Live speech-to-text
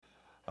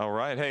All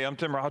right. Hey, I'm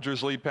Tim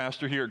Rogers, lead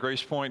pastor here at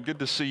Grace Point. Good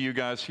to see you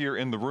guys here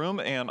in the room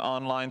and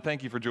online.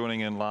 Thank you for joining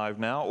in live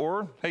now,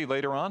 or hey,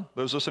 later on.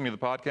 Those listening to the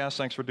podcast,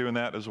 thanks for doing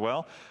that as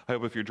well. I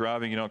hope if you're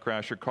driving, you don't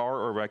crash your car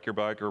or wreck your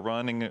bike or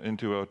running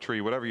into a tree,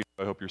 whatever you do.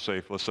 I hope you're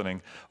safe listening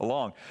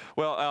along.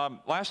 Well,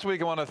 last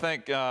week I want to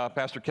thank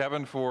Pastor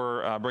Kevin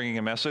for bringing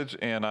a message,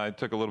 and I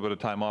took a little bit of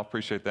time off.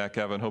 Appreciate that,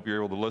 Kevin. Hope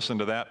you're able to listen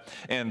to that.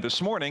 And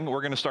this morning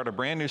we're going to start a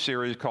brand new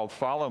series called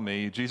Follow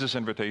Me, Jesus'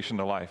 Invitation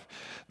to Life.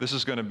 This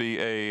is going to be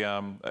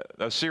a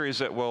series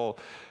that will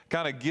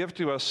kind of give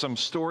to us some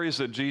stories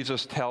that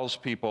Jesus tells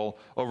people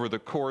over the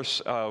course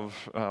of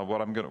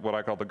what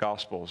I call the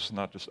Gospels.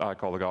 Not just I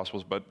call the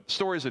Gospels, but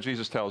stories that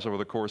Jesus tells over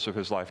the course of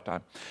his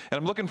lifetime. And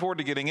I'm looking forward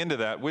to getting into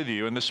that with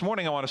you. And this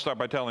morning I want to start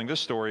by telling this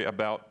story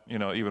about,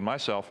 even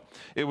myself.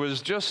 It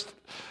was just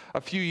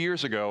a few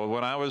years ago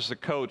when I was the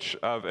coach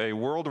of a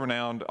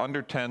world-renowned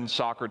under-10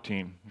 soccer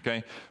team,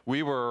 okay?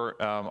 We were,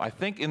 I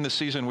think in the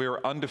season, we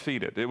were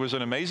undefeated. It was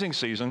an amazing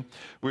season.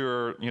 We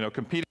were,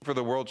 competing for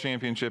the world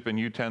championship in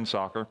U10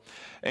 soccer.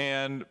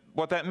 And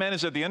what that meant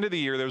is at the end of the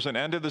year, there was an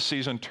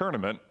end-of-the-season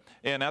tournament.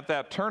 And at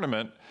that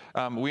tournament,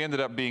 we ended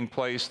up being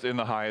placed in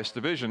the highest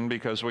division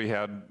because we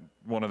had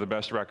one of the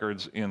best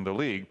records in the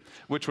league,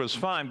 which was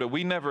fine, but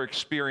we never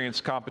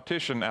experienced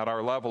competition at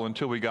our level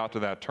until we got to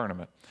that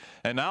tournament.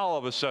 And now all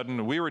of a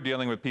sudden, we were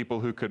dealing with people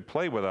who could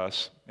play with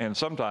us and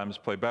sometimes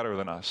play better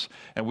than us,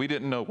 and we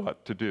didn't know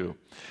what to do.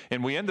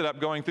 And we ended up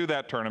going through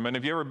that tournament.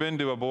 Have you ever been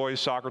to a boys'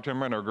 soccer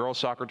tournament or a girls'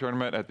 soccer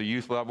tournament at the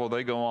youth level?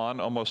 They go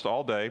on almost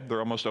all day. They're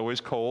almost always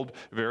cold,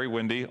 very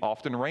windy,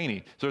 often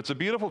rainy. So it's a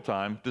beautiful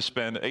time to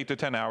spend 8 to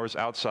 10 hours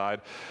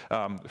outside,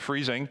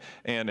 freezing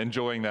and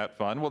enjoying that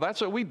fun. Well,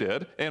 that's what we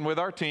did. And with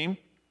our team,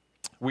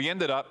 we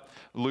ended up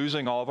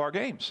losing all of our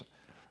games,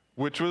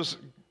 which was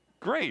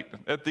great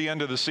at the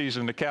end of the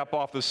season. To cap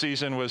off the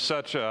season was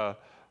such a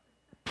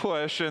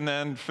push and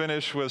then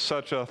finish with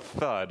such a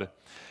thud.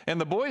 And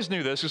the boys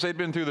knew this because they'd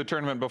been through the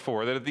tournament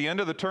before, that at the end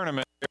of the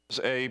tournament, there's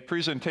a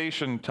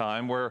presentation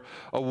time where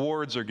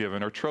awards are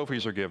given or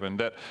trophies are given,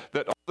 that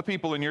all the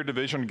people in your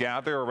division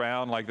gather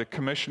around like the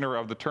commissioner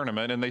of the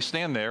tournament, and they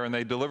stand there and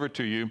they deliver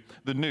to you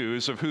the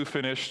news of who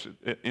finished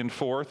in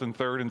fourth and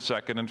third and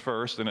second and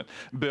first, and it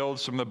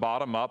builds from the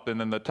bottom up, and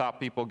then the top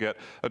people get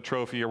a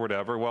trophy or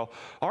whatever. Well,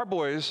 our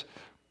boys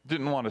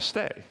didn't want to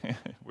stay.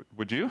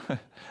 Would you?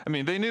 I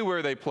mean, they knew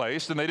where they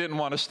placed and they didn't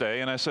want to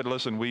stay. And I said,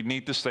 listen, we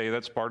need to stay.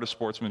 That's part of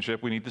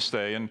sportsmanship. We need to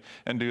stay and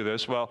do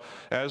this. Well,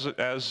 as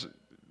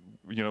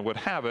would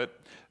have it,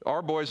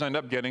 our boys end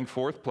up getting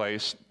fourth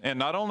place. And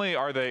not only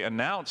are they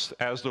announced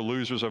as the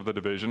losers of the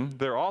division,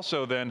 they're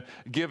also then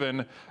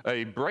given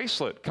a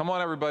bracelet. Come on,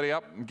 everybody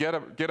up, get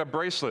a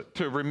bracelet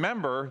to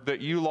remember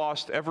that you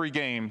lost every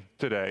game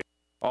today,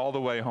 all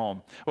the way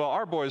home. Well,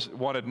 our boys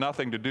wanted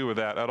nothing to do with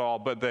that at all,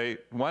 but they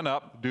went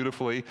up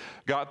dutifully,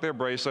 got their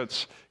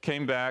bracelets,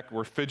 came back,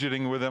 were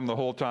fidgeting with them the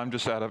whole time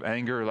just out of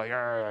anger, like,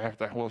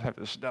 we'll have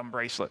this dumb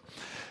bracelet.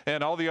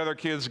 And all the other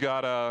kids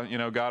got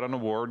an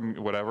award and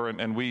whatever,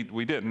 and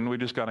we didn't. We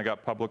just kind of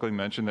got publicly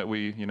mentioned that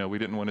we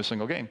didn't win a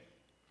single game.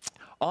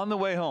 On the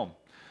way home,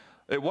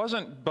 it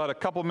wasn't but a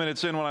couple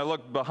minutes in when I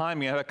looked behind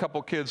me, I had a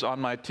couple kids on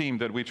my team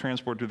that we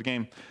transported to the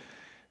game.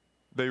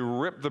 They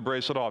ripped the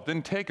bracelet off,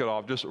 didn't take it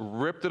off, just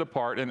ripped it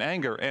apart in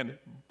anger. And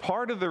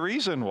part of the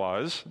reason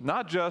was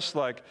not just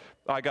like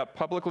I got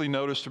publicly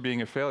noticed for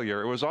being a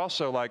failure. It was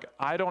also like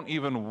I don't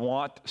even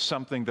want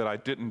something that I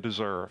didn't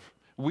deserve.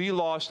 We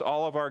lost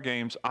all of our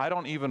games. I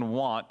don't even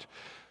want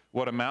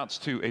what amounts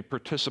to a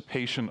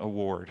participation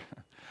award.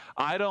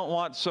 I don't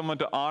want someone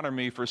to honor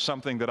me for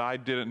something that I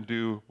didn't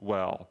do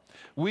well.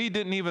 We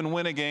didn't even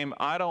win a game.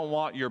 I don't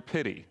want your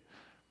pity.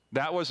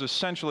 That was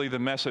essentially the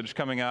message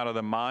coming out of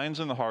the minds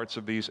and the hearts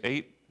of these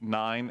 8,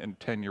 9, and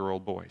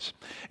 10-year-old boys.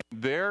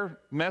 Their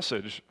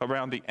message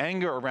around the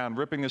anger around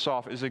ripping this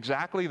off is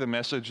exactly the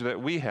message that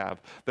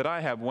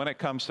I have when it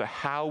comes to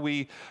how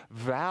we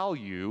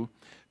value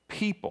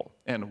people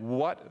and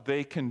what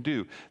they can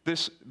do.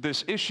 This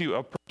issue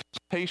of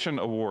participation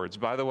awards,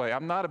 by the way,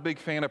 I'm not a big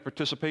fan of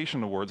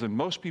participation awards, and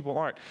most people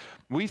aren't.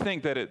 We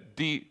think that it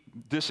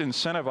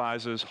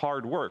disincentivizes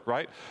hard work,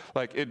 right?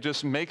 Like it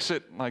just makes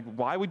it like,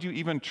 why would you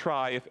even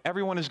try? If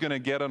everyone is going to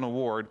get an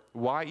award,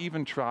 why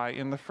even try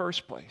in the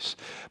first place?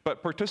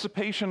 But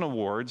participation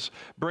awards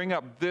bring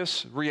up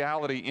this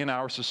reality in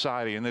our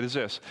society, and it is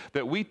this,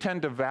 that we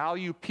tend to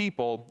value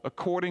people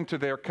according to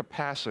their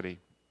capacity.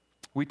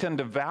 We tend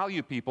to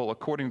value people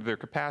according to their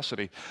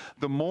capacity.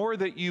 The more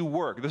that you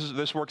work,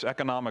 this works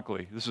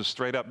economically. This is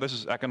straight up, this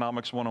is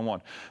economics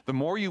 101. The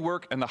more you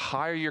work and the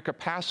higher your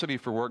capacity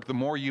for work, the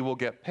more you will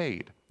get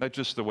paid. That's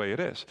just the way it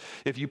is.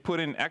 If you put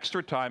in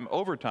extra time,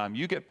 overtime,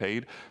 you get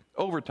paid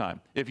Overtime.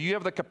 If you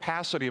have the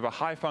capacity of a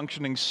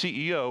high-functioning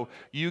CEO,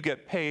 you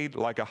get paid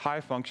like a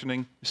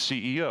high-functioning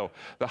CEO.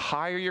 The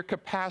higher your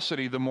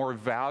capacity, the more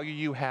value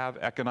you have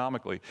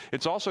economically.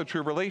 It's also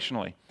true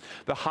relationally.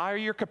 The higher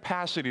your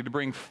capacity to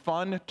bring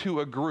fun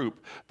to a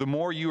group, the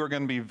more you are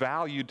going to be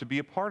valued to be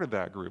a part of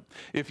that group.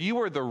 If you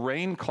are the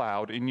rain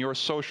cloud in your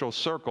social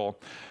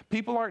circle,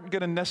 people aren't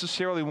going to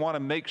necessarily want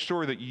to make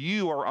sure that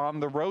you are on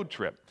the road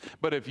trip.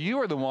 But if you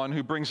are the one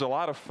who brings a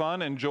lot of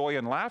fun and joy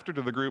and laughter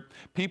to the group,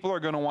 people are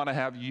going to want to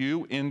have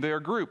you in their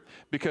group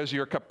because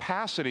your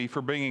capacity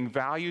for bringing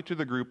value to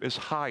the group is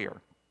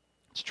higher.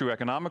 It's true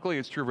economically,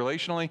 it's true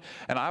relationally,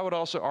 and I would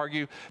also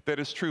argue that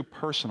it's true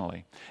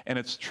personally, and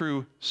it's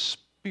true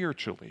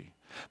spiritually,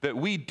 that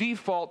we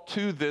default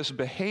to this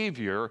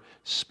behavior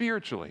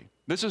spiritually.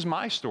 This is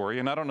my story,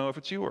 and I don't know if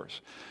it's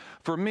yours.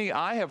 For me,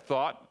 I have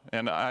thought,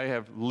 and I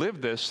have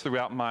lived this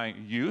throughout my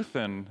youth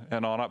and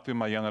on up through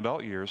my young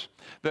adult years,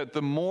 that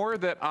the more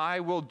that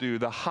I will do,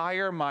 the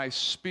higher my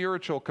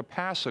spiritual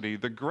capacity,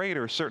 the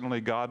greater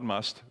certainly God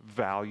must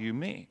value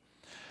me.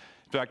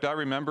 In fact, I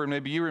remember, and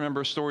maybe you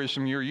remember stories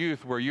from your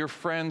youth where your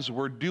friends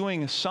were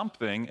doing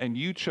something and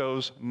you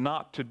chose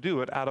not to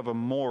do it out of a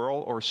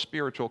moral or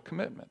spiritual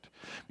commitment.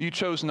 You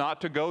chose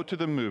not to go to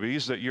the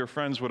movies that your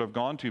friends would have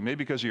gone to, maybe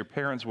because your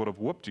parents would have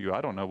whooped you.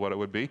 I don't know what it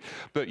would be.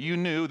 But you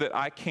knew that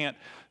I can't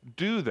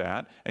do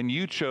that, and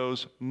you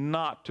chose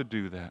not to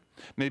do that.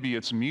 Maybe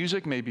it's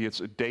music, maybe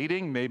it's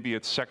dating, maybe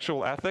it's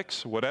sexual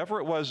ethics,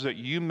 whatever it was that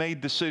you made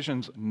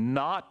decisions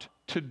not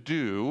to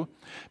do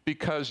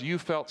because you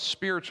felt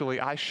spiritually,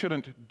 I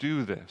shouldn't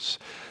do this.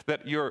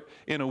 That you're,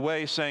 in a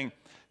way, saying,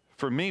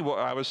 for me, what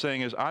I was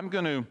saying is, I'm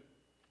going to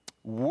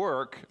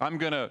work, I'm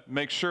going to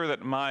make sure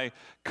that my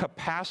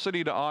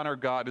capacity to honor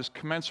God is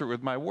commensurate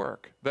with my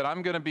work. That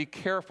I'm going to be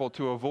careful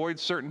to avoid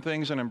certain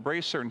things and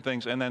embrace certain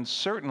things. And then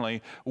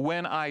certainly,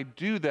 when I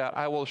do that,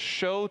 I will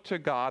show to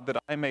God that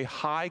I'm a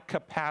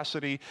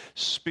high-capacity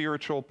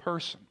spiritual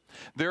person.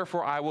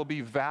 Therefore, I will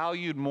be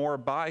valued more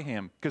by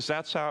him, because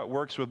that's how it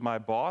works with my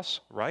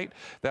boss, right?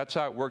 That's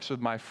how it works with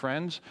my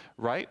friends,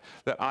 right?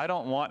 That I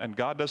don't want, and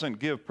God doesn't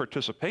give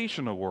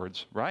participation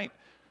awards, right?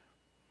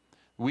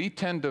 We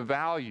tend to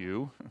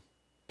value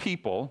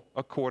people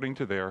according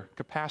to their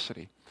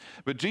capacity.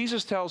 But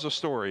Jesus tells a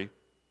story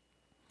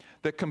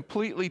that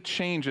completely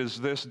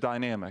changes this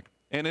dynamic,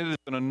 and it is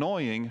an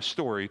annoying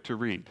story to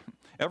read.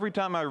 Every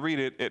time I read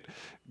it, it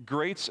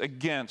grates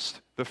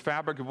against the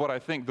fabric of what I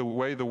think the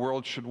way the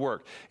world should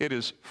work. It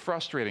is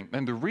frustrating.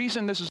 And the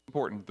reason this is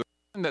important, the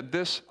reason that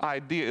this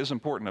idea is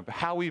important of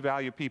how we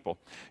value people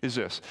is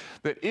this,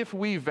 that if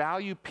we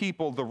value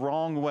people the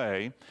wrong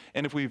way,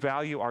 and if we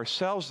value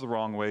ourselves the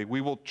wrong way, we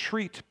will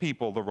treat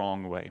people the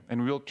wrong way,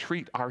 and we will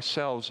treat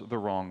ourselves the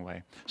wrong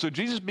way. So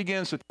Jesus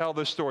begins to tell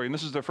this story, and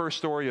this is the first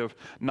story of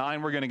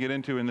 9 we're going to get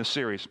into in this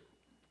series.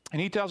 And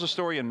he tells a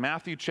story in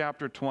Matthew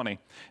chapter 20.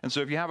 And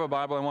so if you have a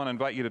Bible, I want to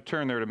invite you to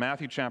turn there to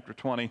Matthew chapter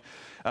 20.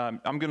 I'm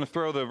going to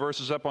throw the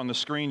verses up on the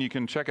screen. You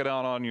can check it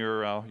out on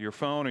your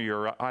phone or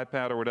your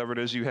iPad or whatever it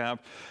is you have.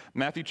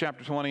 Matthew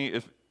chapter 20,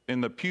 if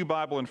in the Pew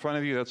Bible in front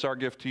of you, that's our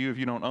gift to you if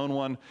you don't own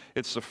one.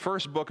 It's the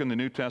first book in the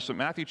New Testament,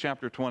 Matthew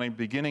chapter 20,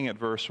 beginning at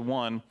verse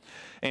 1.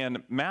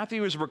 And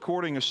Matthew is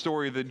recording a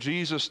story that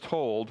Jesus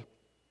told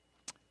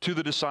to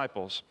the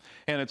disciples.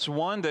 And it's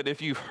one that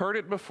if you've heard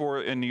it before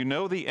and you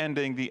know the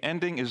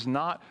ending is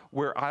not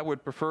where I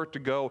would prefer to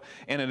go.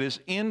 And it is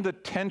in the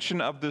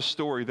tension of this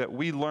story that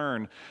we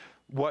learn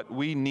what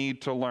we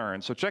need to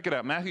learn. So check it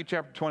out. Matthew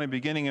chapter 20,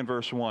 beginning in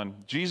verse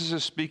 1. Jesus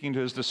is speaking to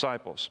his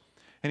disciples.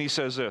 And he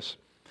says this,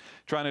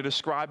 trying to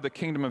describe the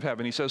kingdom of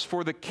heaven. He says,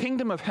 "For the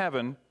kingdom of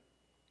heaven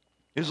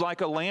is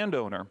like a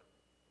landowner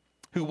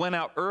who went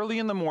out early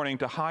in the morning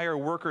to hire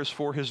workers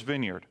for his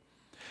vineyard.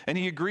 And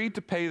he agreed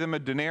to pay them a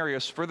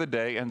denarius for the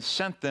day and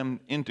sent them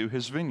into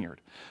his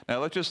vineyard." Now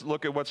let's just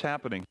look at what's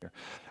happening here.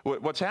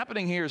 What's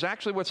happening here is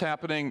actually what's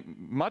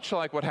happening much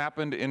like what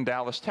happened in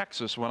Dallas,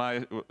 Texas when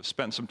I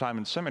spent some time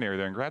in seminary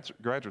there, in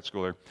graduate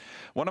school there.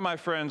 One of my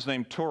friends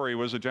named Torrey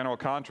was a general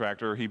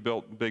contractor. He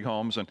built big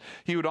homes, and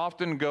he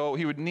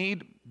would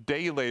need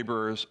day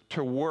laborers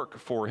to work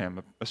for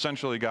him,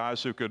 essentially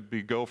guys who could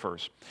be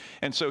gophers.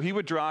 And so he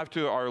would drive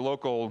to our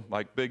local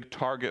big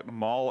Target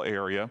mall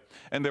area,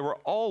 and there were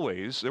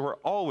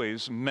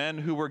always men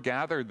who were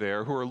gathered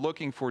there who were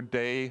looking for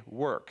day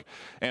work.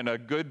 And a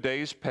good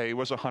day's pay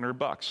was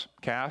 $100,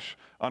 cash,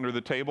 under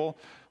the table,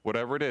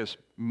 whatever it is.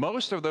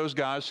 Most of those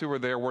guys who were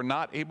there were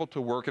not able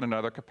to work in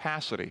another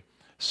capacity.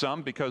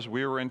 Some because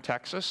we were in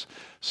Texas,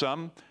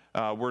 some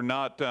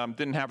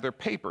didn't have their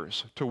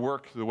papers to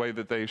work the way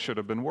that they should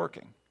have been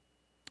working.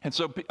 And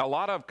so a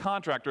lot of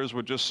contractors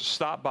would just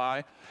stop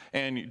by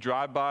and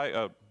drive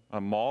by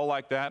a mall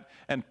like that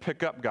and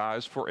pick up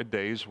guys for a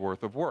day's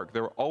worth of work.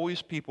 There were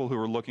always people who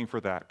were looking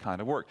for that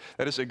kind of work.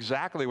 That is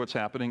exactly what's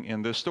happening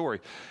in this story.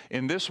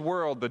 In this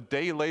world, the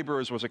day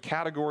laborers was a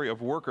category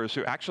of workers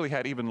who actually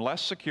had even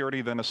less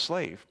security than a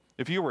slave.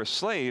 If you were a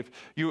slave,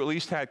 you at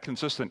least had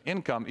consistent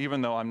income,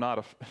 even though I'm not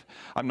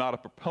a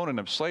proponent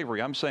of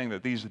slavery. I'm saying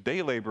that these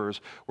day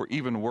laborers were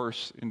even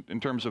worse in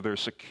terms of their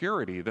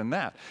security than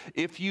that.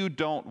 If you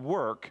don't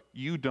work,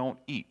 you don't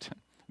eat.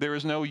 There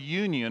is no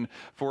union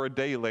for a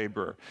day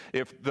laborer.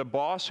 If the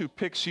boss who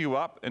picks you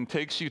up and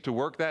takes you to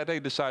work that day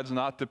decides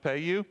not to pay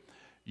you,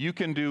 you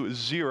can do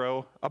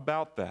zero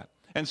about that.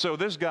 And so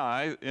this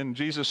guy in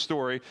Jesus'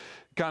 story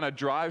kind of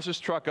drives his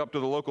truck up to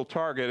the local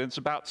Target. It's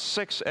about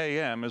 6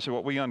 a.m. is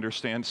what we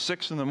understand,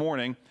 6 in the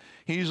morning.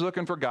 He's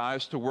looking for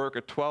guys to work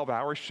a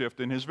 12-hour shift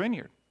in his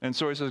vineyard. And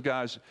so he says,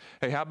 guys,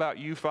 hey, how about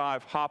you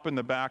 5 hop in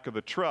the back of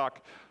the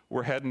truck?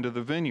 We're heading to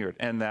the vineyard.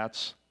 And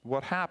that's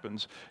what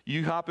happens.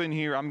 You hop in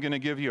here, I'm going to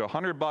give you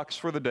 $100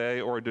 for the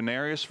day or a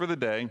denarius for the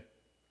day,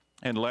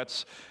 and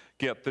let's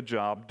get the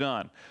job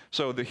done.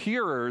 So the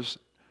hearers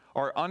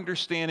are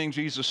understanding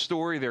Jesus'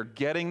 story. They're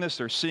getting this,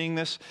 they're seeing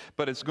this,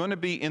 but it's going to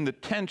be in the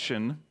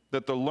tension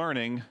that the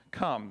learning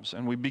comes.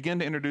 And we begin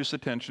to introduce the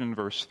tension in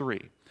verse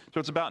 3. So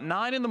it's about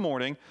 9 in the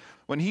morning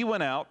when he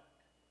went out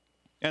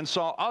and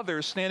saw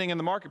others standing in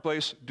the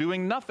marketplace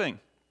doing nothing.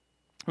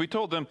 We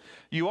told them,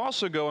 you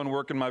also go and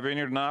work in my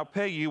vineyard, and I'll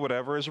pay you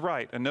whatever is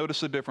right. And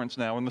notice the difference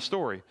now in the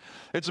story.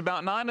 It's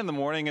about 9 in the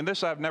morning, and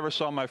this I've never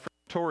saw my friend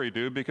Tori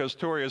do, because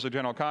Tori, as a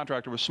general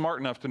contractor, was smart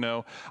enough to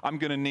know, I'm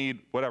going to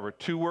need,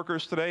 2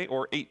 workers today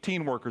or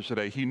 18 workers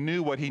today. He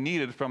knew what he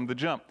needed from the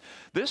jump.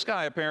 This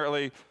guy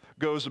apparently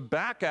goes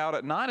back out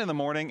at 9 in the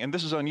morning, and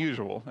this is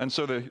unusual. And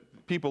so the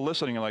people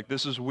listening are like,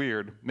 this is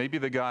weird. Maybe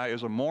the guy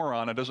is a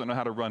moron and doesn't know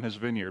how to run his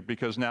vineyard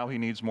because now he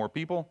needs more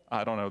people.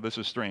 I don't know. This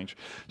is strange.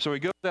 So he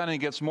goes down and he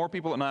gets more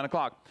people at 9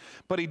 o'clock.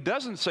 But he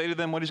doesn't say to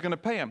them what he's going to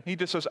pay them. He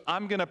just says,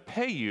 I'm going to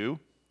pay you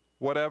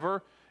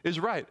whatever is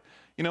right.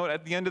 You know what?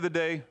 At the end of the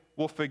day,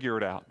 we'll figure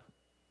it out.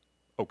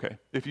 Okay.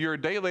 If you're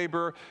a day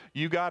laborer,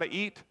 you got to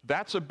eat.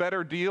 That's a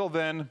better deal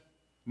than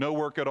no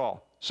work at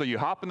all. So you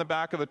hop in the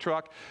back of the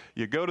truck,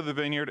 you go to the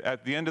vineyard.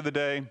 At the end of the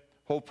day,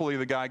 hopefully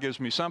the guy gives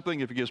me something.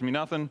 If he gives me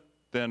nothing,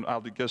 then I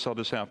guess I'll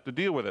just have to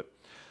deal with it.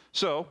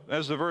 So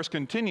as the verse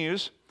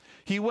continues,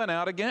 he went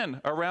out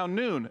again around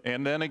noon,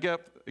 and then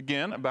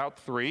again about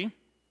 3,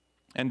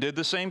 and did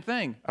the same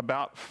thing.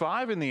 About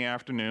 5 in the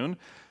afternoon,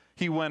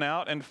 he went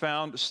out and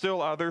found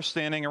still others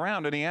standing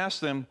around, and he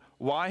asked them,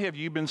 why have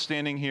you been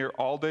standing here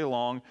all day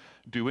long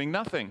doing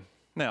nothing?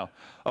 Now,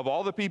 of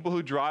all the people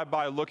who drive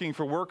by looking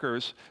for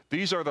workers,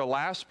 these are the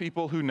last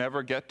people who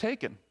never get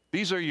taken.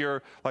 These are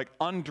your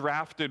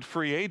undrafted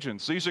free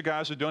agents. These are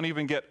guys who don't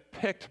even get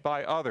picked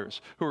by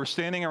others, who are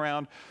standing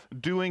around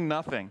doing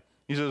nothing.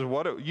 He says,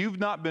 you've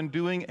not been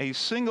doing a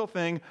single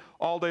thing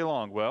all day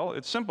long. Well,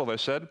 it's simple, they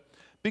said,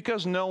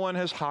 because no one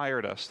has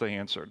hired us, they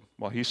answered.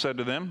 Well, he said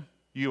to them,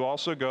 you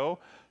also go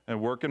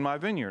and work in my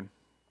vineyard.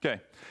 Okay,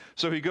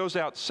 so he goes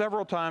out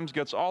several times,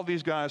 gets all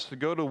these guys to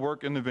go to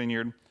work in the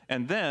vineyard,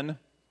 and then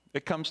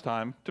it comes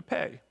time to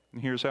pay.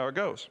 And here's how it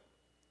goes.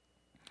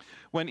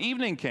 When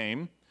evening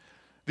came,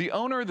 the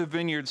owner of the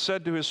vineyard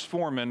said to his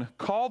foreman,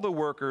 call the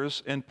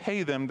workers and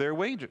pay them their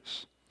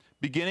wages,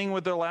 beginning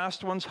with the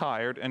last ones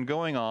hired and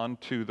going on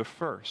to the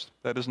first.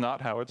 That is not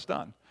how it's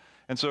done.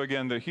 And so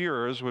again, the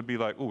hearers would be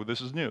like, oh,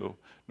 this is new.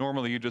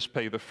 Normally you just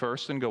pay the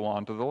first and go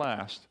on to the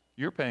last.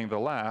 You're paying the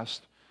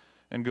last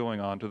and going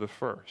on to the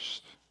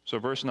first. So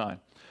verse 9,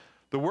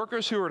 the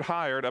workers who were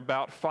hired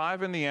about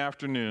 5 in the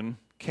afternoon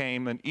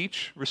came and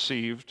each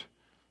received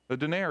a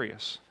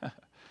denarius.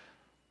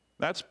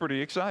 That's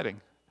pretty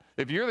exciting.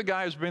 If you're the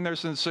guy who's been there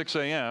since 6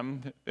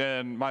 a.m.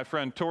 and my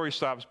friend Tori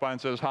stops by and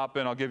says, hop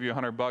in, I'll give you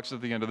 $100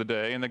 at the end of the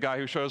day, and the guy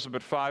who shows up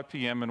at 5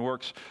 p.m. and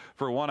works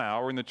for 1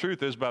 hour, and the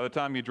truth is by the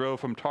time you drove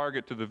from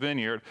Target to the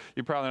vineyard,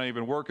 you're probably not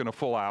even working a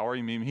full hour.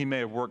 I mean, he may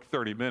have worked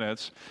 30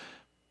 minutes.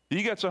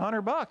 He gets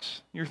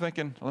 $100. You're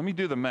thinking, let me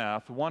do the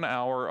math. 1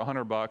 hour,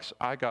 $100.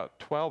 I got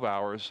 12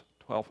 hours,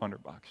 $1,200,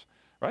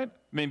 right?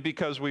 I mean,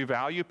 because we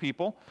value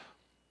people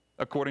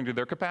according to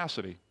their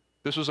capacity.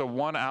 This was a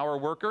 1-hour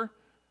worker,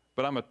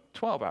 but I'm a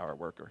 12-hour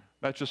worker.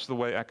 That's just the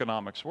way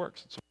economics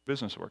works. It's the way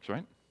business works,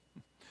 right?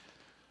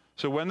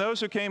 So when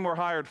those who came were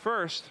hired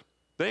first,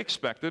 they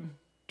expected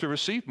to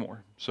receive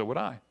more. So would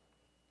I.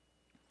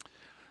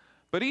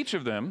 But each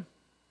of them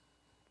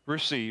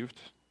received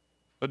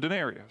a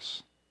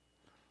denarius,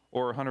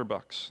 or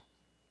 $100.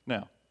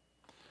 Now,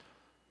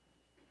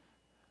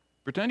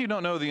 pretend you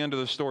don't know the end of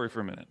the story for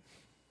a minute.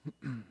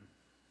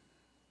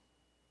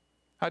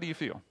 How do you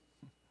feel?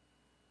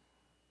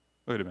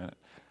 Wait a minute.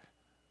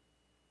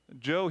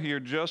 Joe here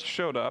just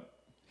showed up.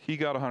 He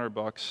got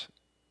 $100,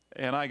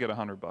 and I get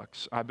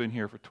 $100. I've been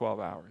here for 12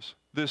 hours.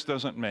 This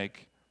doesn't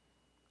make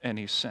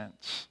any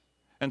sense.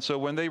 And so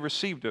when they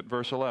received it,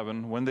 verse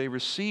 11, when they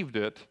received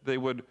it, they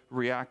would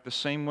react the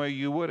same way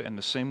you would and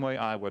the same way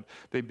I would.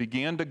 They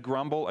began to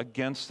grumble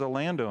against the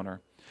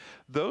landowner.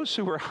 Those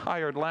who were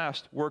hired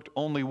last worked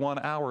only 1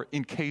 hour,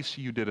 in case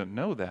you didn't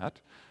know that,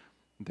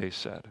 they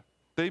said.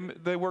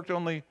 They worked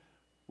only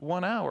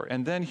 1 hour.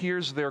 And then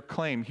here's their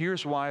claim.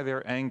 Here's why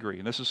they're angry.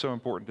 And this is so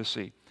important to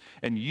see.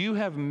 And you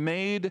have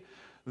made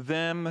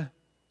them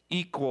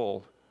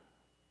equal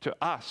to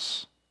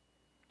us,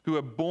 who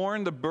have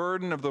borne the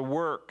burden of the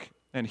work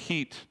and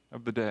heat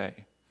of the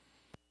day.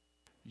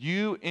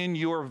 You, in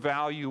your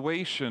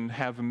valuation,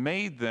 have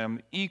made them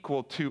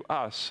equal to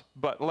us.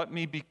 But let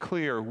me be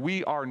clear,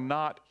 we are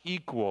not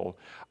equal.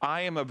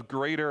 I am of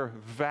greater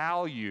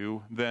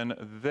value than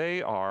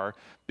they are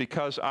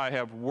because I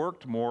have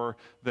worked more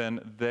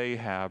than they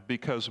have,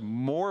 because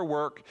more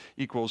work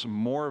equals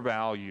more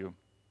value.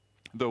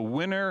 The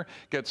winner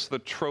gets the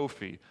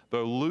trophy. The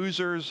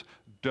losers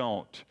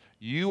don't.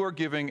 You are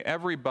giving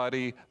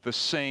everybody the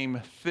same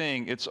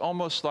thing. It's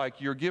almost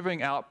like you're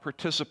giving out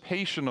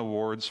participation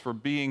awards for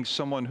being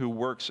someone who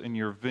works in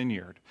your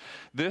vineyard.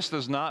 This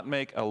does not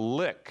make a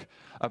lick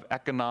of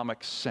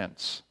economic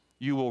sense.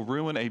 You will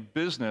ruin a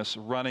business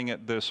running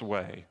it this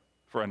way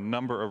for a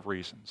number of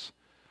reasons.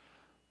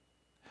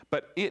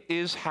 But it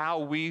is how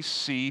we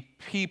see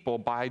people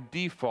by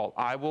default.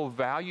 I will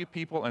value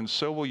people, and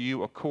so will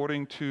you,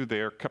 according to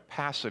their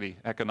capacity,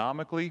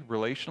 economically,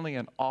 relationally,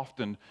 and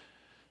often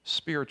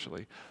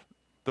spiritually.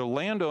 The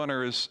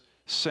landowner is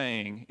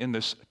saying, in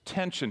this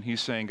tension,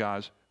 he's saying,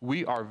 guys,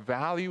 we are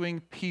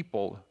valuing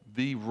people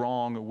the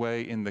wrong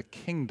way in the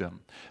kingdom.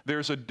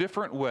 There's a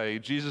different way,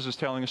 Jesus is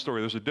telling a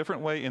story, there's a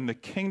different way in the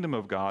kingdom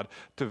of God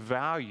to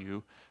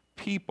value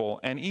people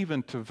and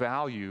even to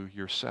value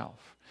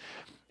yourself.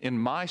 In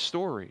my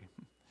story,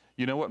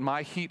 you know what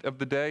my heat of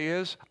the day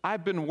is?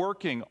 I've been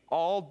working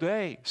all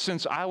day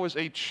since I was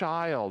a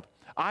child.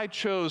 I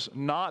chose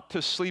not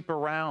to sleep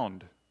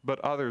around, but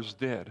others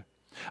did.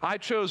 I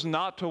chose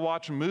not to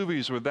watch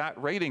movies with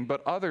that rating,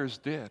 but others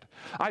did.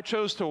 I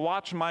chose to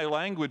watch my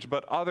language,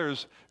 but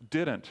others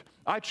didn't.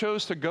 I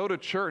chose to go to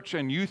church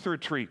and youth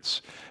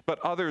retreats, but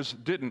others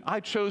didn't.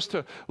 I chose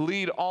to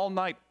lead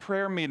all-night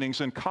prayer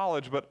meetings in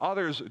college, but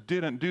others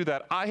didn't do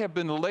that. I have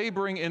been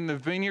laboring in the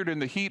vineyard in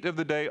the heat of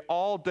the day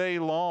all day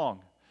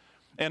long,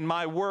 and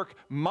my work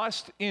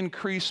must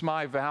increase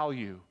my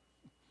value.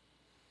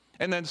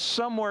 And then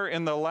somewhere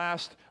in the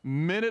last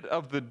minute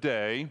of the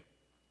day,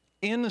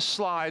 in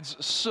slides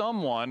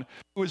someone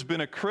who has been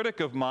a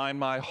critic of mine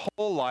my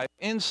whole life.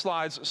 In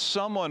slides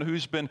someone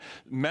who's been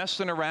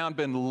messing around,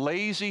 been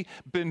lazy,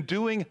 been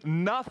doing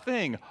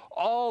nothing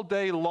all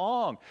day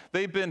long.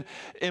 They've been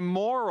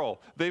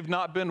immoral. They've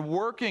not been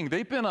working.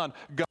 They've been on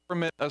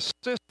government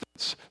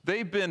assistance.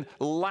 They've been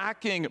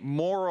lacking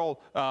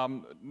moral,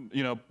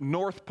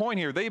 North Point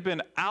here. They've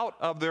been out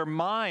of their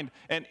mind.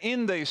 And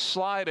in they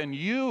slide, and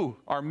you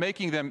are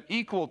making them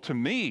equal to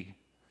me.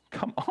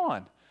 Come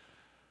on.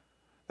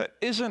 That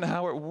isn't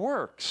how it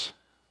works.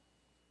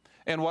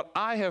 And what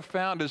I have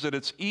found is that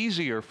it's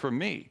easier for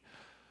me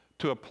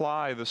to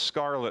apply the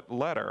scarlet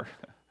letter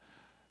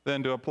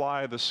than to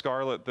apply the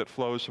scarlet that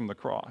flows from the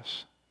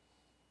cross,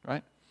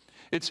 right?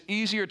 It's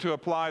easier to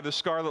apply the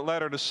scarlet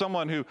letter to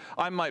someone who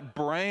I might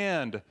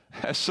brand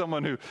as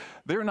someone who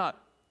they're not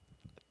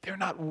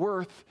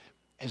worth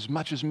as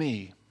much as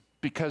me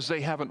because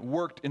they haven't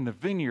worked in the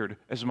vineyard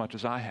as much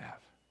as I have.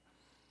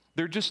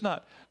 They're just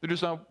not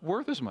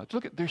worth as much.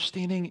 Look, they're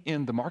standing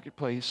in the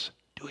marketplace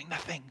doing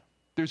nothing.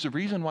 There's a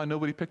reason why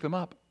nobody picked them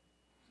up.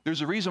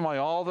 There's a reason why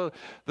all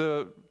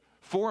the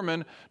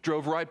foremen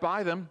drove right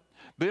by them.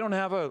 They don't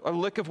have a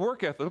lick of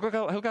work ethic.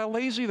 Look how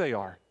lazy they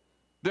are.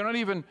 They're not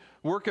even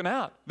working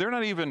out. They're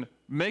not even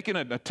making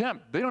an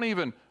attempt. They don't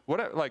even,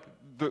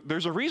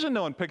 there's a reason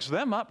no one picks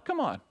them up. Come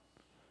on.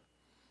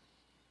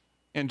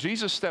 And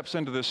Jesus steps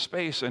into this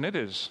space, and it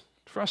is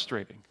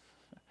frustrating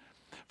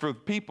for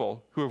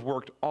people who have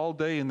worked all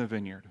day in the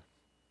vineyard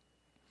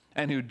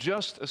and who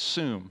just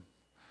assume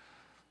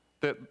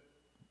that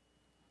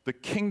the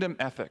kingdom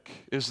ethic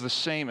is the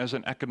same as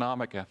an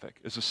economic ethic,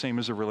 is the same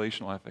as a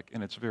relational ethic,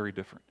 and it's very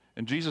different.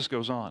 And Jesus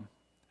goes on.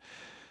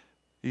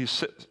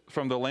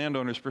 From the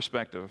landowner's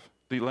perspective,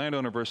 the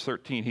landowner, verse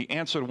 13, he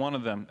answered one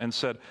of them and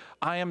said,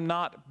 I am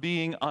not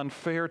being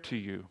unfair to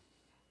you.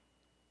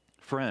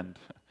 Friend,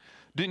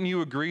 didn't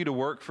you agree to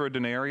work for a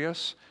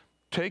denarius?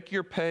 Take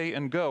your pay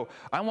and go.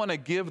 I want to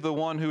give the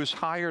one who was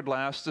hired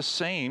last the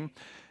same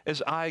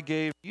as I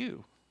gave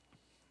you.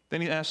 Then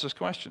he asks this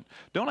question,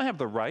 don't I have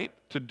the right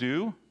to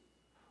do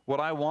what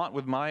I want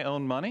with my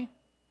own money?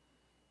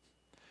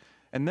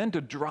 And then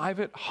to drive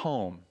it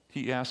home,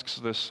 he asks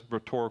this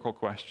rhetorical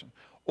question.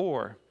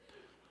 Or,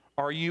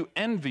 are you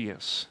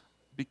envious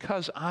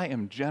because I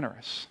am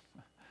generous?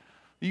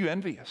 Are you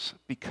envious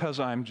because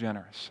I'm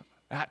generous?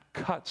 That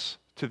cuts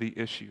to the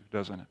issue,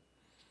 doesn't it?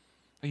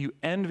 Are you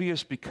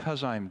envious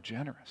because I'm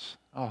generous?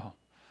 Oh,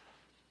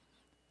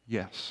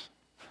 yes,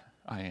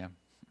 I am.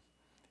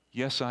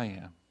 Yes, I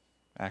am.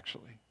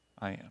 Actually,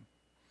 I am.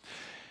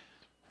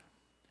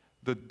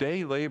 The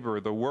day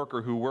laborer, the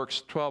worker who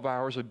works 12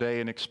 hours a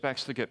day and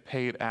expects to get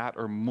paid at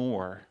or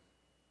more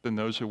than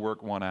those who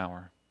work 1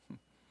 hour.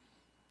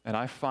 And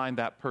I find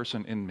that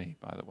person in me,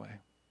 by the way.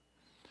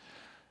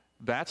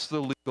 That's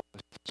the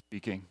legalist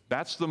speaking.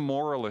 That's the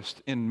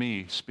moralist in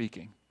me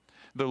speaking.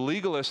 The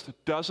legalist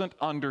doesn't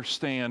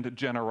understand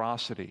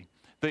generosity.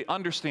 They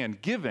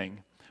understand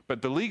giving,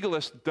 but the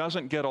legalist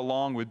doesn't get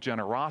along with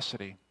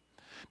generosity.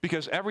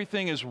 Because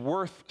everything is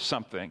worth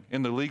something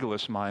in the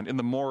legalist mind, in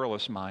the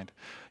moralist mind.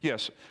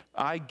 Yes,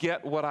 I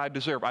get what I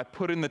deserve. I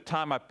put in the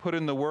time, I put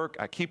in the work,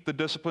 I keep the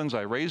disciplines,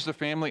 I raise the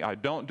family, I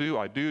don't do,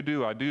 I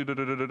do, I do, da,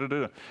 da, da, da, da,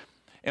 da.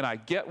 And I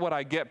get what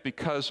I get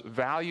because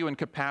value and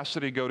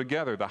capacity go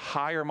together. The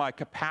higher my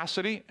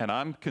capacity, and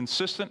I'm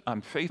consistent,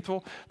 I'm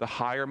faithful, the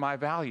higher my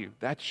value.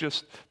 That's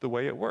just the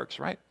way it works,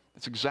 right?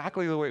 It's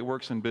exactly the way it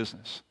works in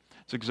business.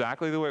 It's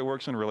exactly the way it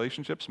works in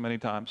relationships many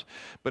times,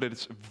 but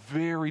it's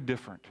very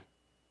different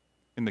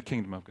in the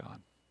kingdom of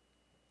God.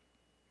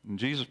 And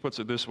Jesus puts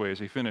it this way as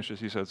he finishes.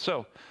 He said,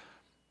 so,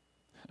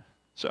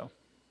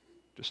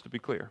 just to be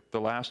clear, the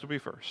last will be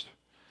first,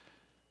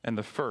 and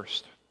the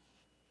first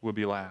will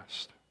be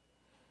last.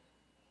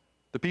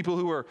 The people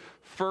who are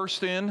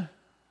first in,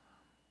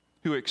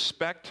 who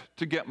expect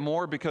to get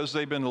more because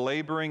they've been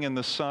laboring in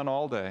the sun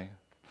all day,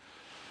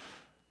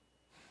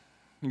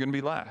 you're going to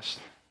be last.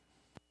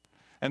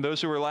 And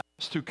those who are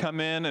last, who come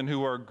in and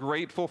who are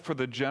grateful for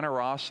the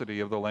generosity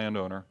of the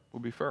landowner, will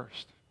be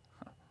first.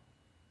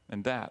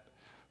 And that,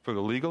 for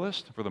the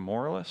legalist, for the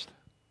moralist,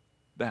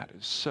 that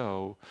is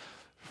so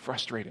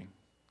frustrating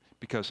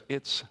because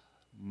it's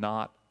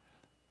not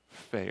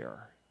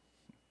fair.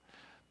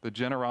 The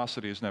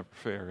generosity is never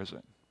fair, is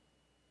it?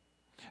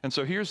 And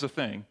so here's the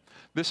thing.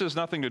 This has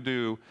nothing to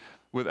do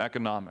with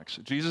economics.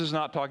 Jesus is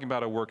not talking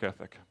about a work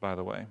ethic, by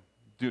the way.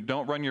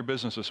 Don't run your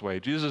business this way.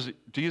 Jesus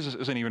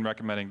isn't even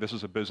recommending this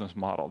as a business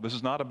model. This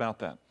is not about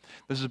that.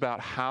 This is about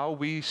how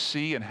we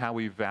see and how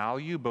we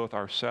value both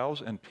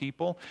ourselves and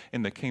people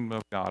in the kingdom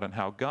of God, and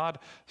how God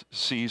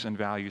sees and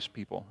values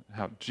people,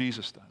 how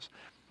Jesus does.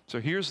 So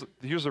here's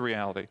the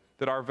reality,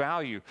 that our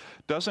value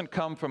doesn't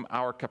come from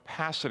our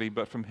capacity,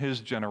 but from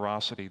his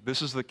generosity.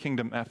 This is the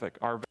kingdom ethic.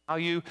 Our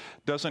value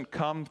doesn't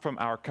come from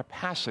our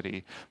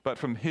capacity, but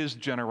from his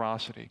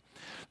generosity.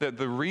 That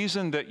the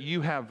reason that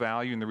you have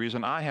value and the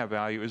reason I have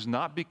value is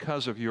not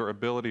because of your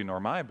ability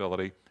nor my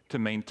ability to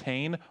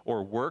maintain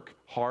or work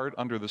hard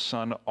under the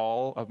sun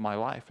all of my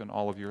life and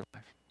all of your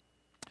life.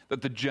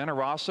 That the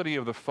generosity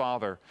of the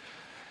Father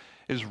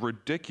is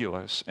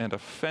ridiculous and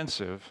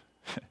offensive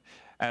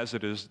as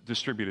it is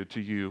distributed to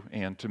you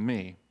and to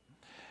me.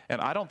 And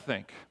I don't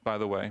think, by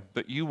the way,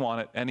 that you want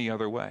it any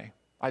other way.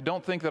 I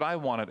don't think that I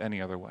want it any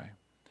other way.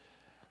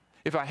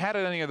 If I had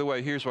it any other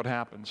way, here's what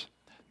happens.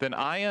 Then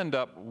I end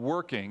up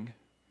working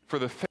for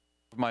the favor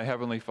of my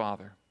Heavenly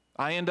Father.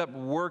 I end up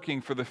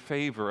working for the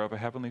favor of a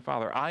Heavenly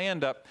Father. I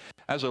end up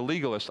as a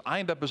legalist. I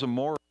end up as a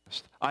moralist.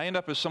 I end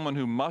up as someone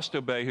who must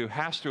obey, who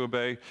has to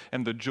obey,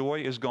 and the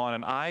joy is gone.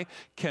 And I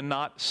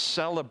cannot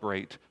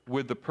celebrate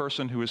with the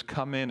person who has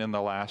come in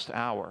the last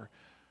hour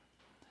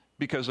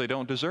because they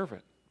don't deserve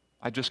it.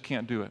 I just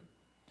can't do it.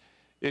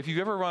 If you've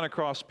ever run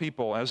across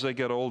people as they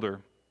get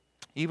older,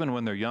 even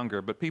when they're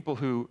younger, but people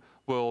who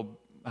will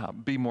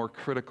be more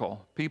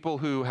critical, people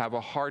who have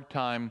a hard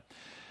time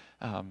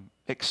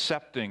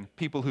accepting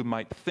people who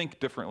might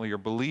think differently or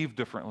believe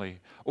differently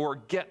or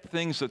get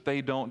things that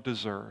they don't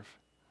deserve.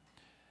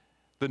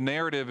 The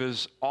narrative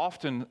is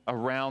often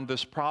around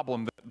this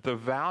problem. The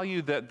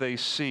value that they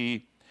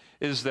see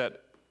is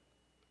that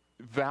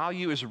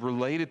value is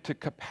related to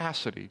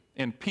capacity,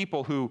 and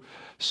people who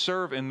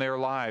serve in their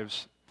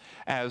lives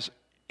as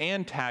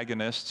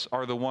antagonists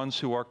are the ones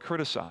who are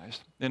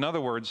criticized. In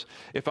other words,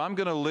 if I'm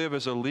going to live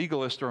as a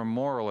legalist or a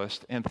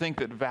moralist and think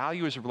that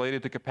value is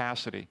related to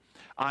capacity,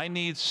 I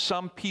need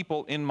some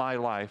people in my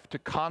life to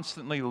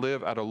constantly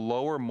live at a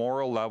lower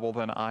moral level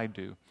than I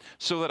do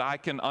so that I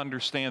can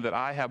understand that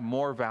I have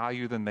more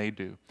value than they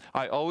do.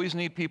 I always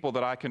need people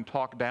that I can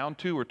talk down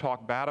to or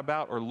talk bad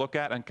about or look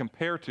at and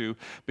compare to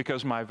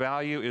because my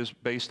value is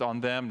based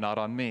on them, not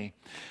on me.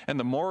 And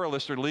the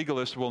moralist or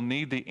legalist will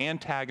need the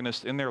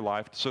antagonist in their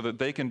life so that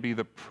they can be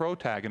the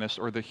protagonist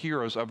or the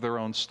heroes of their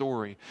own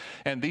story.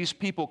 And these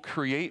people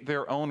create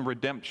their own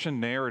redemption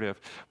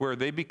narrative where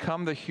they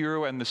become the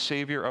hero and the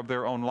savior of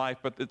their own life,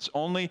 but it's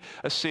only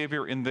a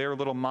savior in their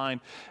little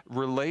mind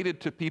related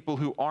to people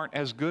who aren't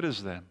as good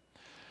as them.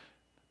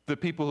 The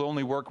people who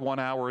only work 1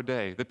 hour a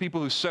day, the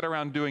people who sit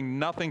around doing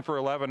nothing for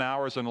 11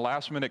 hours and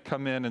last minute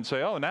come in and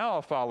say, oh, now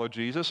I'll follow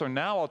Jesus, or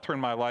now I'll turn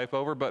my life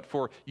over, but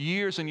for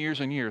years and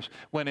years and years,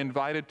 when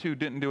invited to,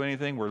 didn't do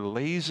anything, were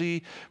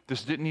lazy,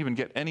 just didn't even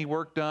get any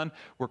work done,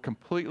 were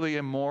completely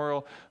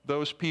immoral.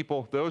 Those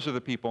people, those are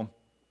the people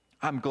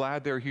I'm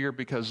glad they're here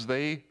because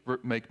they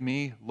make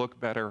me look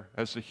better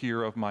as the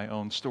hero of my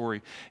own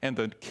story. And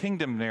the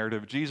kingdom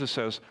narrative, Jesus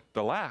says,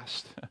 the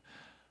last,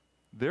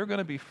 they're going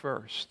to be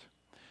first.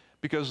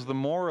 Because the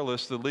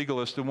moralist, the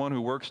legalist, the one who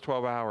works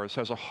 12 hours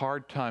has a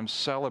hard time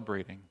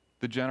celebrating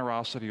the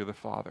generosity of the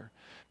Father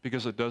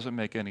because it doesn't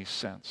make any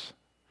sense.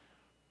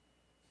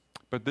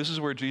 But this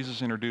is where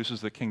Jesus introduces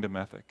the kingdom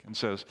ethic and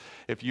says,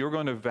 if you're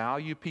going to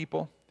value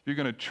people, if you're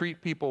going to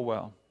treat people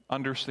well,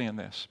 understand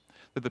this,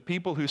 that the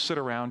people who sit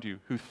around you,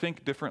 who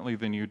think differently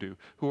than you do,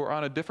 who are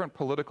on a different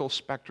political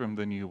spectrum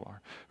than you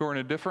are, who are in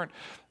a different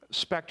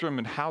spectrum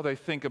and how they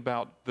think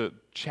about the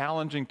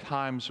challenging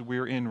times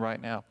we're in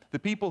right now. The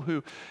people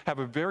who have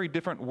a very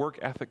different work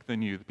ethic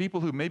than you. The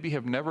people who maybe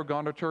have never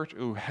gone to church,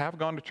 who have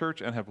gone to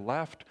church and have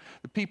left.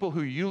 The people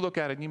who you look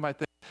at and you might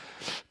think,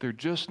 they're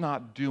just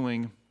not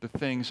doing the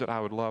things that I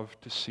would love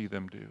to see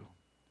them do.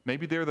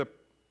 Maybe they're the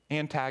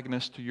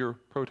antagonist to your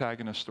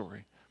protagonist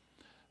story.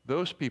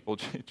 Those people,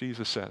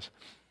 Jesus says,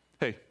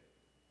 hey,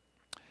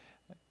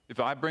 if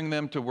I bring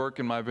them to work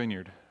in my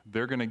vineyard,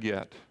 they're going to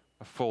get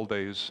a full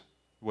day's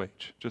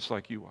wage, just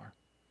like you are.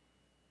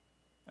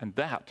 And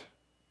that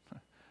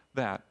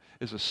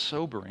is a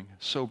sobering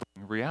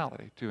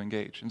reality to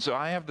engage. And so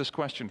I have this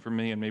question for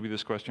me, and maybe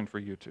this question for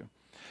you too.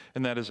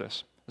 And that is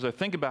this. As I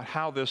think about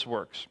how this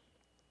works,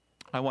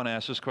 I want to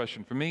ask this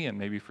question for me and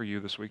maybe for you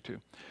this week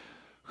too.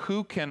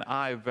 Who can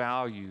I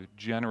value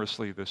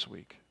generously this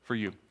week for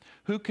you?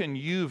 Who can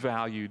you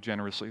value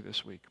generously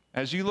this week?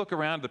 As you look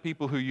around, the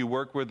people who you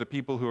work with, the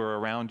people who are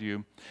around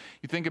you,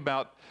 you think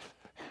about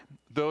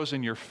those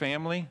in your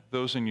family,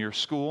 those in your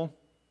school,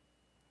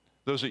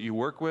 those that you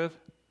work with,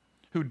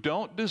 who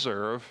don't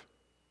deserve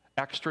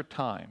extra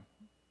time,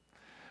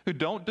 who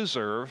don't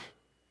deserve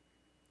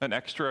an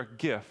extra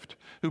gift,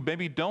 who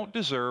maybe don't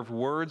deserve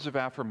words of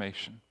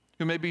affirmation,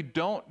 who maybe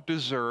don't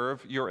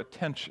deserve your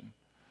attention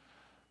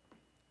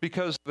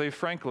because they've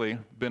frankly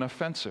been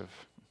offensive.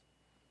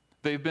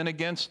 They've been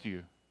against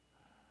you.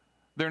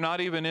 They're not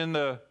even in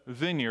the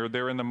vineyard,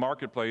 they're in the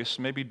marketplace,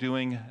 maybe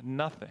doing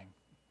nothing.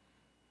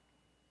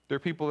 They're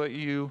people that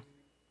you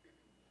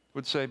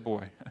would say,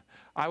 boy,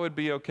 I would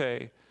be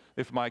okay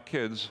if my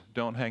kids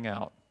don't hang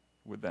out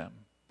with them.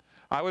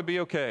 I would be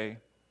okay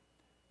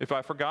if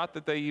I forgot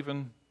that they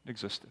even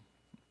existed.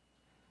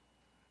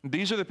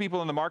 These are the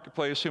people in the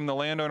marketplace whom the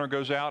landowner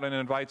goes out and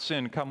invites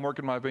in, come work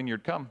in my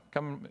vineyard, come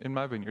in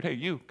my vineyard. Hey,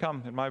 you,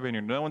 come in my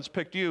vineyard. No one's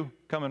picked you,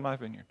 come in my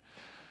vineyard.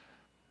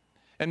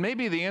 And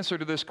maybe the answer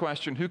to this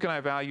question, who can I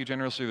value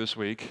generously this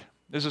week,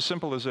 is as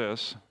simple as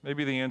this.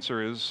 Maybe the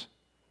answer is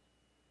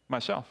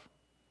myself.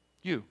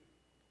 You.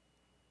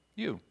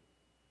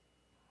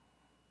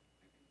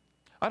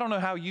 I don't know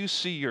how you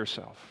see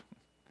yourself.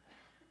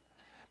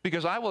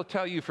 Because I will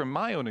tell you from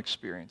my own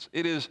experience,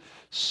 it is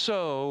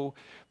so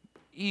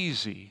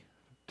easy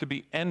to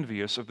be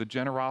envious of the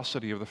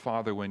generosity of the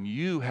Father when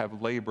you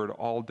have labored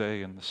all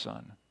day in the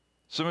sun.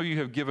 Some of you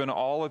have given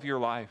all of your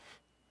life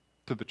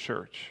to the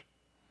church.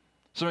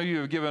 Some of you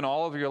have given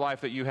all of your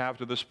life that you have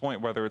to this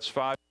point, whether it's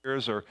 5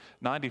 years or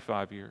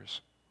 95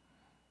 years,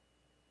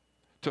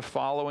 to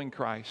following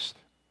Christ,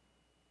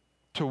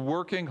 to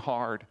working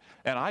hard.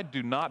 And I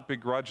do not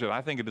begrudge it.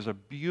 I think it is a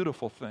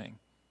beautiful thing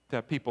to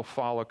have people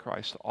follow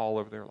Christ all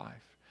of their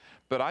life.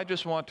 But I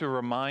just want to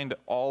remind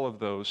all of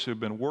those who've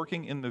been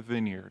working in the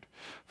vineyard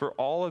for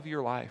all of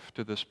your life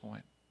to this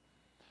point,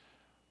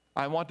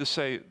 I want to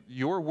say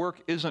your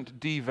work isn't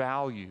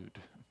devalued.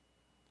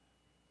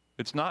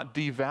 It's not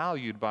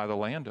devalued by the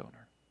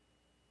landowner.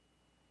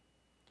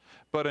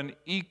 But an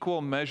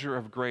equal measure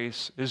of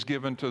grace is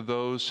given to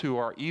those who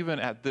are even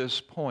at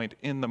this point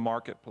in the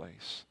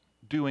marketplace,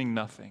 doing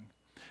nothing.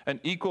 An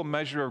equal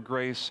measure of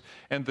grace,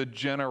 and the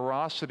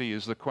generosity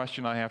is the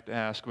question I have to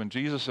ask. When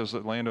Jesus, as the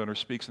landowner,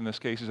 speaks in this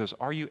case, he says,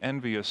 are you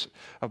envious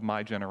of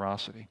my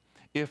generosity?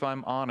 If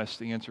I'm honest,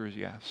 the answer is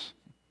yes.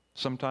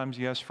 Sometimes,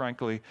 yes,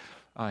 frankly,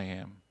 I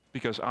am.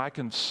 Because I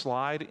can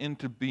slide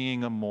into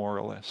being a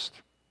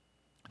moralist,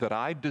 that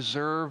I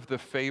deserve the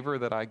favor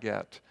that I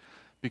get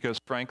because,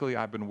 frankly,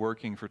 I've been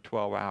working for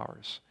 12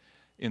 hours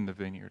in the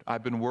vineyard.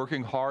 I've been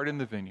working hard in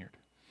the vineyard.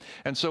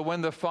 And so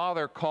when the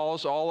Father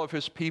calls all of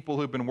his people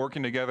who've been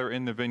working together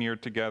in the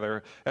vineyard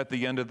together at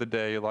the end of the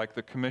day, like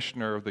the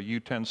commissioner of the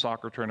U10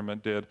 soccer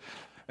tournament did,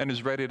 and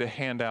is ready to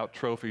hand out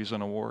trophies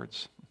and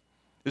awards,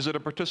 is it a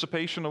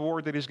participation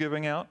award that he's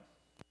giving out?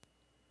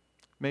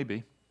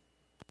 Maybe.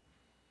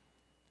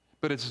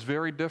 But it's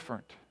very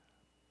different.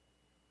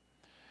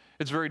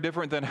 It's very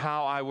different than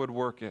how I would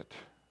work it.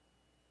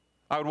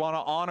 I would want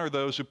to honor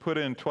those who put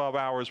in 12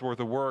 hours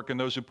worth of work and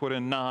those who put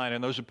in 9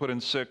 and those who put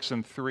in 6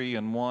 and 3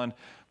 and 1,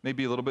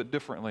 maybe a little bit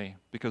differently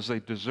because they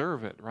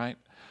deserve it, right?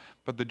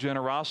 But the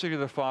generosity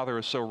of the Father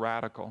is so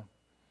radical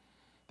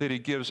that he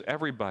gives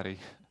everybody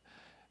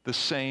the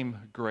same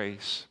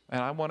grace.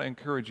 And I want to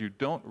encourage you,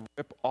 don't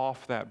rip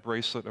off that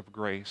bracelet of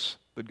grace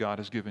that God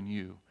has given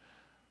you.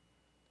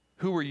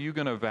 Who are you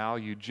going to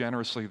value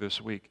generously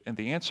this week? And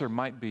the answer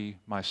might be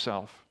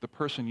myself, the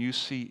person you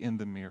see in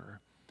the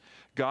mirror.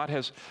 God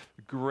has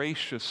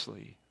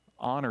graciously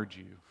honored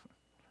you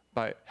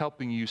by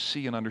helping you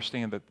see and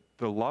understand that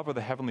the love of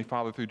the Heavenly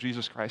Father through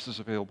Jesus Christ is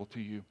available to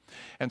you.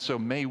 And so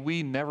may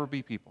we never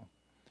be people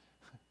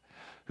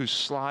who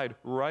slide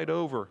right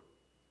over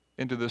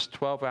into this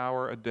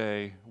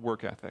 12-hour-a-day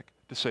work ethic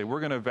to say we're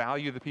going to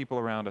value the people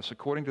around us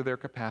according to their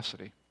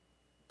capacity.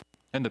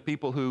 And the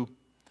people who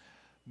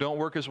don't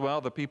work as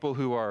well, the people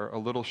who are a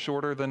little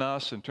shorter than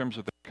us in terms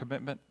of their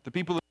commitment, the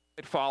people who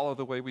might follow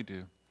the way we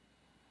do.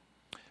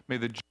 May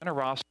the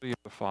generosity of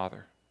the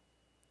Father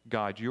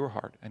guide your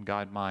heart and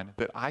guide mine,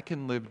 that I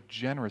can live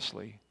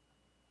generously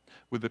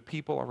with the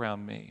people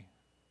around me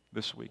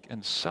this week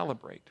and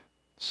celebrate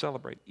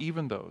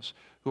even those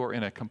who are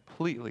in a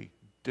completely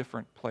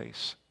different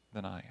place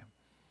than I am.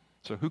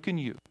 So who can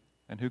you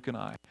and who can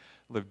I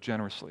live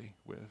generously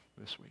with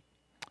this week?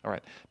 All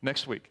right,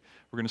 next week,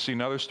 we're going to see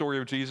another story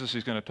of Jesus.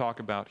 He's going to talk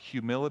about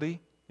humility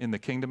in the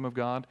kingdom of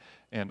God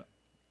and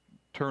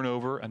turn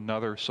over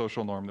another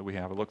social norm that we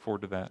have. I look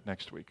forward to that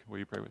next week. Will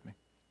you pray with me?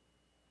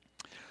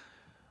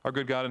 Our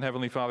good God and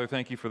Heavenly Father,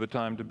 thank you for the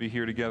time to be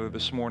here together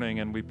this morning,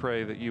 and we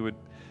pray that you would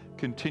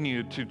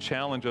continue to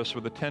challenge us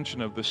with the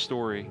tension of this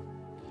story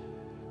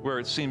where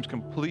it seems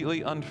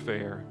completely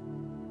unfair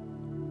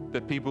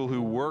that people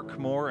who work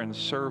more and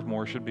serve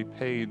more should be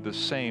paid the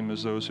same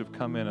as those who've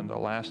come in the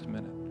last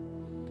minute.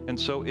 And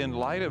so in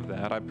light of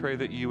that, I pray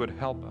that you would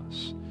help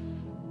us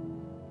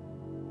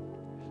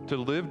to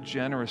live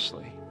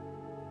generously,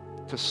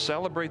 to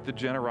celebrate the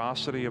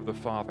generosity of the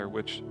Father,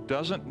 which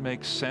doesn't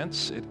make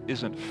sense, it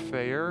isn't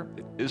fair,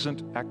 it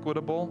isn't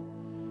equitable,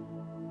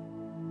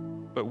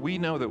 but we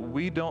know that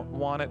we don't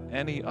want it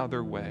any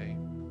other way.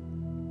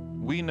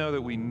 We know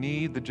that we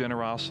need the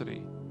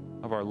generosity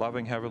of our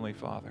loving Heavenly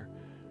Father,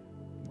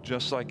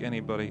 just like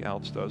anybody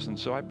else does. And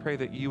so I pray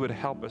that you would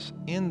help us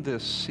in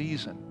this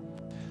season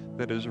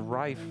that is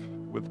rife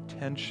with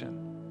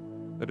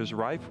tension, that is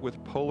rife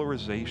with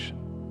polarization,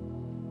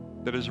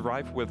 that is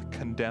rife with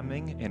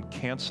condemning and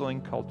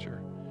canceling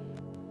culture,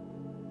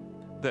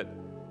 that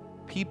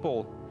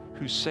people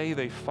who say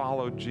they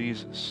follow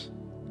Jesus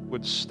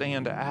would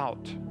stand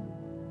out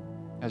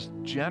as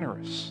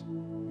generous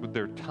with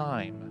their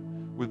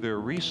time, with their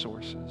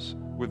resources,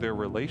 with their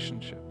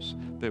relationships,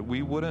 that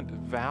we wouldn't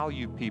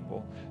value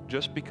people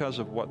just because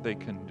of what they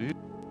can do,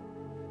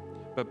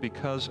 but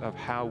because of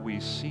how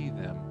we see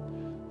them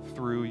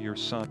through your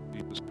Son,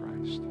 Jesus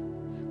Christ.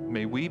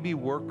 May we be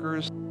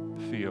workers in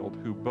the field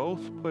who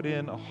both put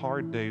in a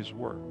hard day's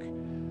work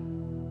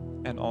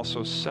and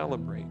also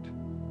celebrate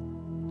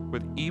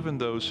with even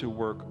those who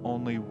work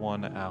only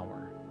 1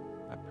 hour.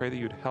 I pray that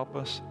you'd help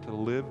us to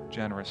live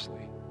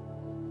generously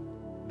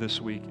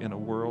this week in a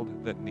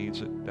world that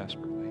needs it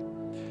desperately.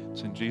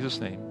 It's in Jesus'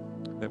 name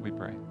that we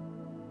pray.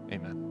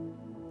 Amen.